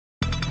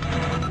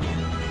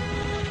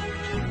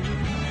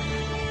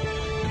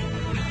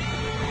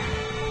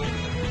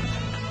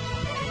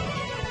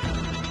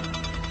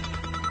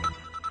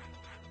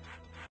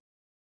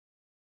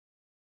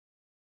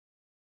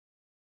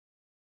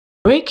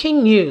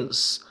Breaking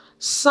news.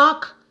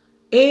 Sack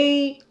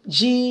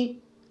AGF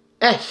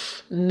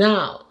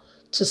now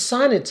to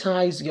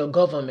sanitize your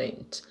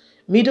government.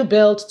 Middle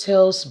Belt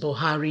tells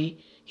Buhari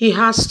he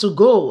has to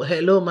go.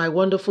 Hello, my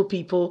wonderful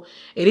people.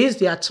 It is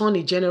the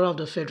Attorney General of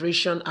the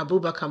Federation,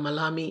 Abubakar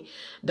Malami,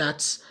 that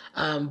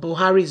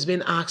Buhari is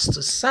being asked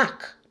to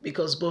sack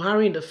because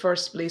Buhari in the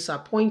first place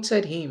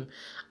appointed him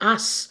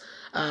as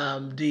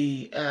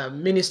the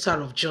Minister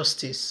of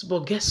Justice.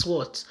 But guess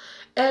what?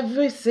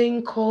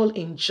 Everything called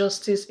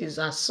injustice is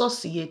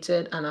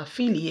associated and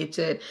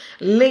affiliated,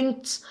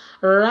 linked,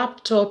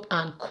 wrapped up,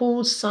 and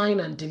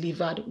co-signed and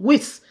delivered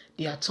with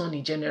the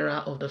Attorney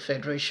General of the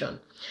Federation.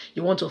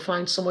 You want to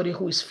find somebody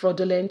who is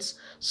fraudulent,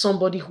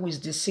 somebody who is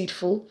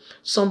deceitful,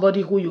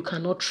 somebody who you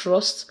cannot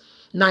trust,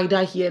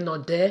 neither here nor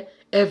there.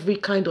 Every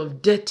kind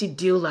of dirty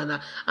deal and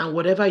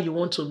whatever you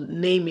want to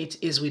name it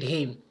is with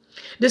him.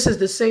 This is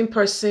the same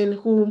person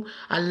whom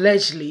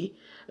allegedly,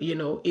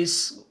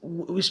 is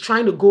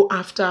trying to go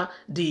after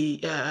the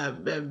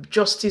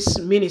justice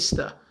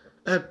minister,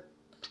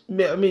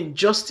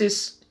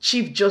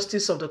 chief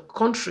justice of the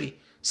country,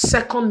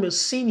 second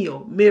most senior,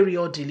 Mary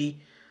Odili,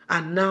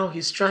 and now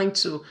he's trying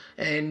to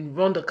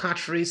run the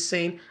cat race,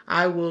 saying,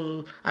 I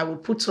will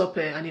put up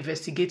an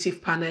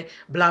investigative panel,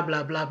 blah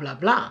blah blah blah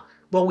blah.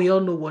 But we all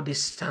know what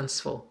this stands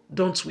for,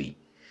 don't we?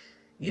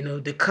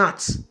 The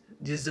cat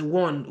is the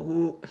one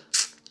who.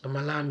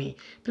 Malami.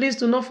 Please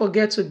do not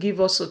forget to give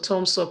us a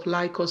thumbs up,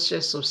 like us, share,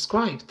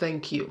 subscribe.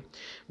 Thank you.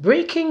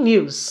 Breaking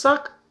news.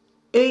 Sack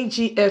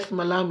AGF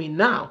Malami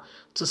now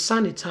to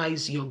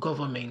sanitize your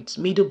government.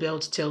 Middle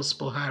Belt tells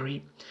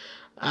Buhari.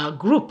 A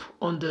group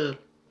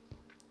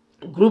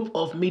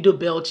of Middle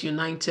Belt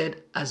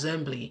United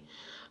Assembly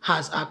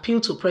has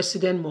appealed to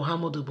President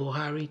Muhammadu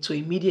Buhari to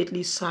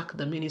immediately sack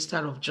the Minister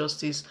of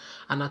Justice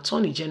and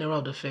Attorney General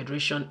of the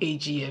Federation,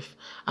 AGF,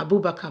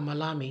 Abubakar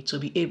Malami, to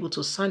be able to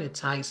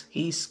sanitize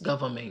his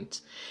government.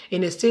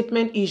 In a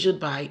statement issued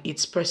by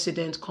its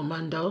President,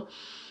 Commander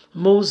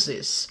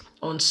Moses,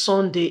 on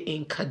Sunday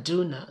in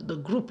Kaduna, the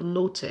group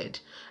noted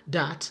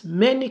that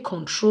many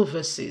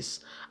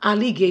controversies,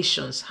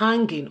 allegations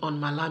hanging on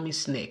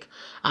Malami's neck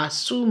are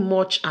too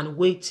much and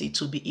weighty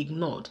to be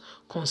ignored,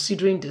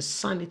 considering the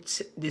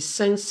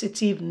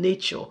sensitive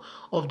nature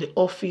of the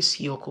office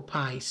he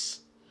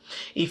occupies.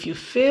 If you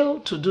fail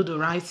to do the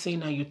right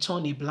thing and you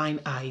turn a blind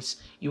eye,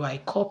 you are a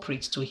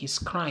culprit to his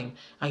crime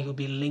and you'll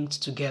be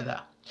linked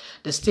together.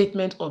 The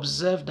statement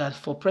observed that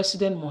for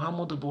President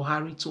Muhammadu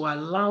Buhari to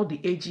allow the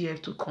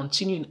AGF to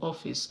continue in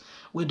office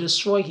will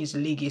destroy his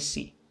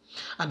legacy,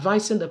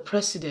 advising the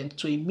president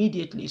to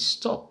immediately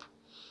stop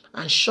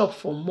and shop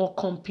for more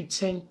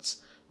competent,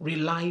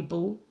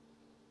 reliable,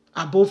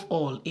 above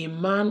all, a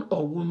man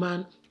or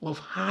woman of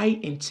high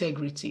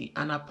integrity,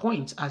 and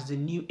appoint as the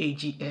new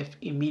AGF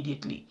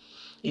immediately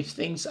if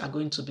things are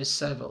going to be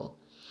civil.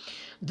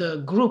 The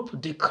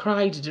group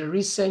decried the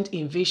recent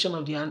invasion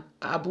of the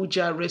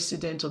Abuja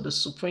resident of the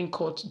Supreme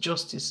Court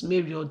Justice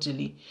Mary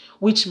Odili,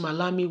 which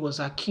Malami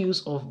was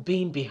accused of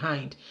being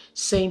behind,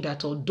 saying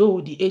that although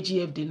the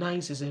AGF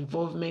denies his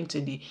involvement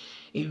in the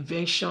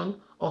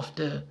invasion of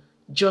the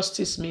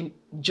Justice Mary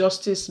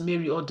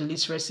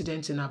Odili's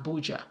residence in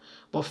Abuja,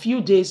 but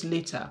few days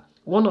later,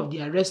 one of the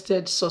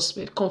arrested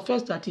suspects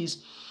confessed that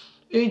his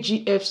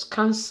AGF's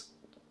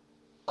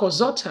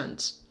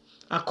consultant.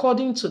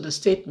 According to the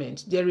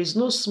statement, there is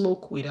no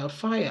smoke without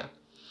fire.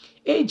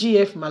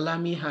 AGF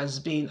Malami has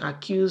been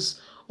accused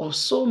of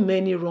so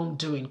many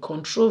wrongdoing,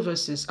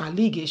 controversies,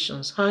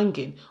 allegations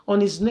hanging on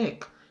his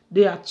neck.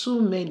 There are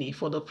too many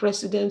for the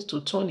president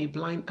to turn a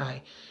blind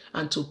eye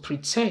and to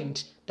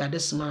pretend that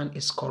this man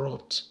is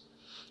corrupt.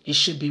 He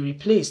should be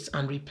replaced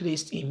and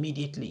replaced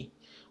immediately.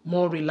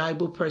 More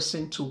reliable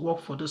person to work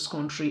for this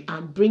country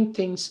and bring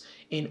things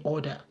in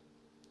order.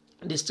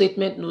 The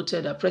statement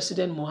noted that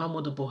President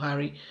Muhammadu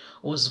Buhari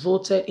was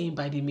voted in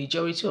by the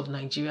majority of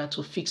Nigeria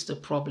to fix the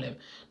problem,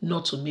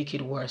 not to make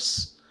it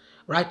worse.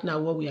 Right now,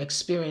 what we are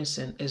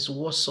experiencing is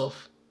worse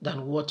off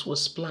than what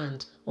was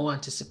planned or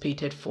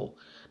anticipated for.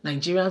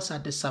 Nigerians are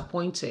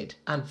disappointed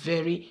and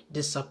very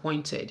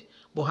disappointed.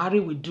 Buhari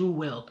will do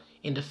well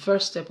in the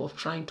first step of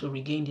trying to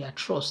regain their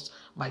trust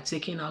by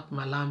taking out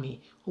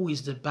Malami, who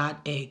is the bad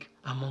egg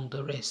among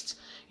the rest.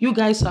 You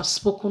guys have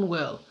spoken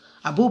well.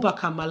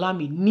 Abubakar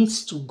Malami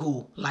needs to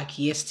go like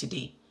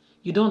yesterday.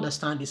 You don't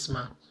understand this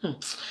man.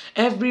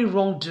 Every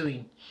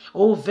wrongdoing,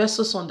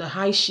 vessels on the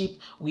high ship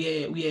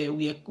were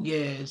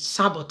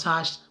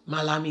sabotaged,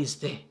 Malami is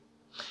there.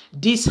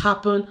 This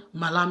happened,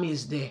 Malami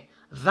is there.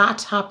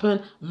 That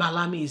happened,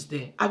 Malami is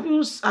there. Have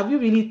you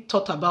really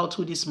thought about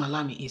who this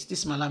Malami is?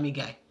 This Malami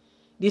guy.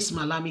 This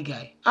Malami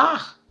guy.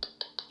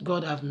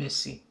 God have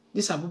mercy.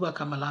 This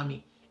Abubakar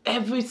Malami.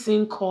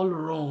 Everything called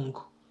wrong,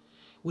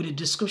 with a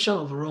description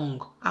of wrong,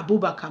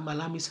 Abubakar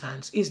Malami's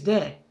hands is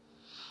there.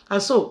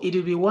 And so it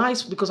will be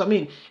wise because,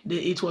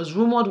 it was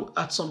rumored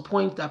at some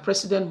point that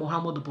President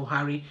Muhammadu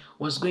Buhari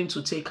was going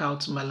to take out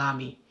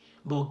Malami.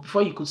 But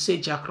before you could say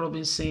Jack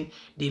Robinson,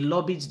 they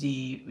lobbied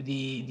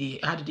the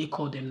how do they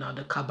call them now?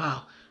 The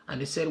cabal. And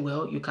they said,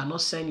 well, you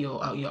cannot send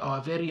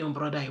our very young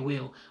brother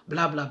away,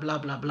 blah, blah, blah,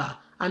 blah, blah.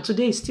 And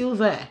today he's still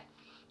there.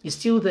 He's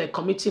still there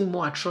committing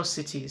more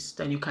atrocities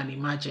than you can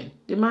imagine.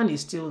 The man is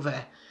still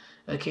there.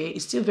 Okay,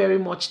 it's still very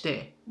much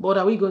there. But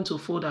are we going to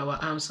fold our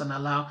arms and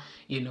allow,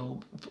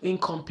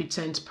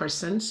 incompetent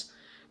persons?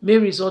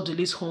 Mary's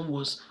Odili'S home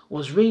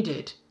was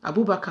raided.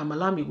 Abubakar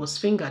Malami was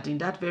fingered in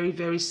that very,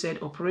 very sad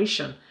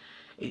operation.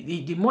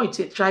 The more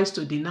it tries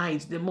to deny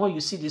it, the more you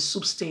see the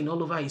soup stain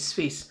all over his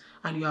face.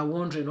 And you are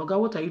wondering, Oga,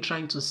 what are you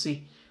trying to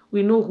say?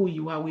 We know who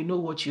you are. We know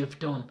what you've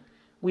done.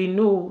 We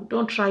know.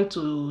 Don't try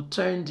to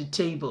turn the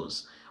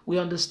tables. We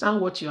understand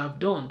what you have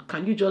done.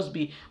 Can you just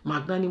be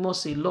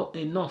magnanimous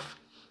enough,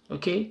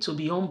 okay, to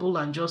be humble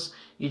and just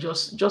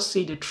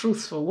say the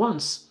truth for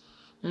once?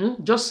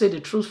 Just say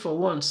the truth for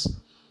once,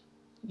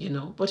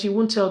 But you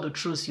won't tell the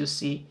truth, you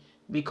see,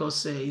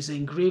 because it's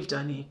engraved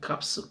and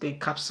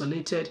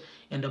encapsulated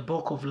in the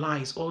bulk of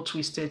lies, all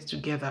twisted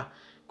together.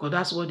 Because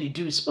that's what they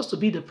do. It's supposed to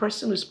be the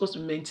person who's supposed to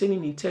be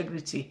maintaining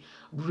integrity,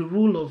 the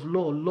rule of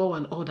law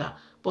and order.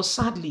 But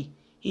sadly,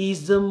 he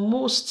is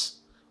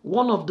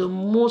one of the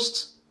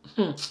most,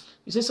 you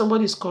say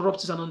somebody is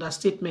corrupt is an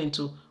understatement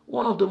too.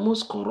 One of the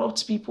most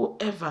corrupt people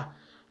ever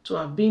to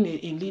have been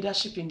in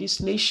leadership in this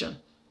nation.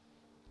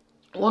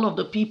 One of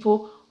the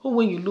people who,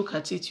 when you look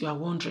at it, you are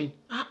wondering,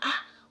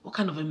 what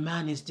kind of a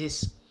man is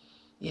this?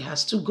 He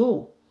has to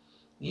go,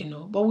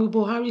 But will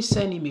Buhari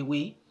send him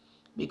away?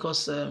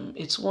 Because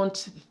it's one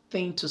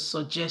thing to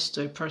suggest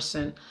to a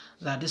person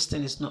that this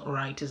thing is not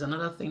right. It's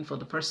another thing for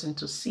the person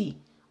to see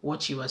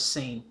what you are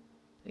saying.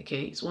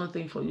 Okay, it's one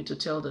thing for you to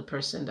tell the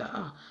person that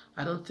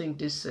I don't think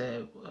this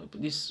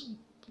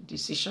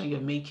decision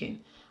you're making,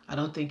 I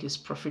don't think it's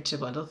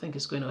profitable. I don't think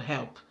it's going to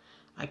help.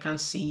 I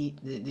can't see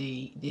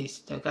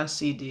I can't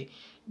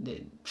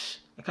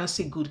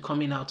see good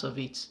coming out of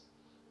it.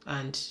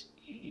 And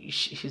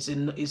it's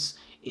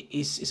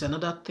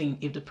another thing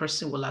if the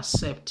person will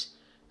accept.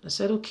 I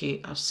said,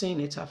 okay, I've seen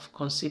it, I've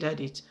considered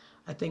it.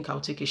 I think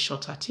I'll take a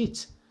shot at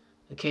it.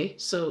 Okay,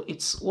 so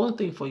it's one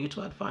thing for you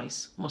to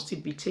advise. Must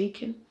it be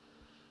taken?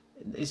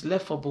 It's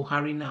left for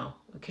Buhari now,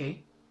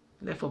 okay?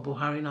 Left for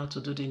Buhari now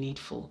to do the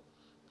needful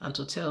and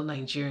to tell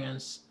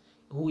Nigerians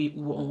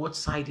on what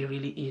side he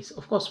really is.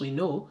 Of course, we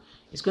know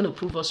it's going to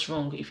prove us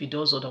wrong if he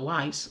does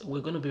otherwise.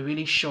 We're going to be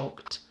really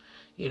shocked,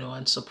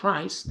 and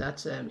surprised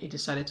that he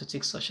decided to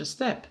take such a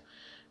step.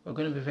 We're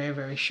going to be very,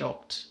 very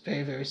shocked,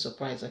 very, very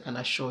surprised, I can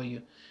assure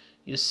you.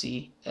 You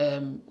see,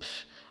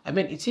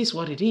 it is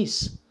what it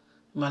is.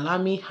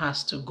 Malami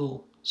has to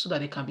go so that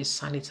there can be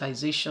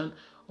sanitization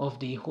of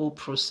the whole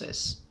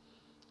process.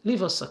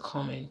 Leave us a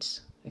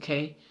comment,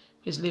 okay?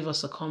 Please leave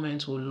us a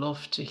comment. We'd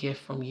love to hear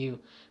from you.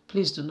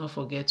 Please do not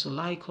forget to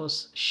like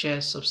us, share,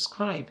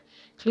 subscribe.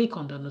 Click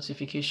on the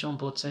notification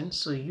button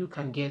so you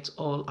can get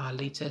all our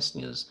latest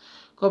news.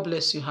 God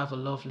bless you. Have a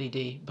lovely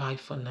day. Bye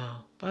for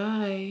now.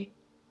 Bye.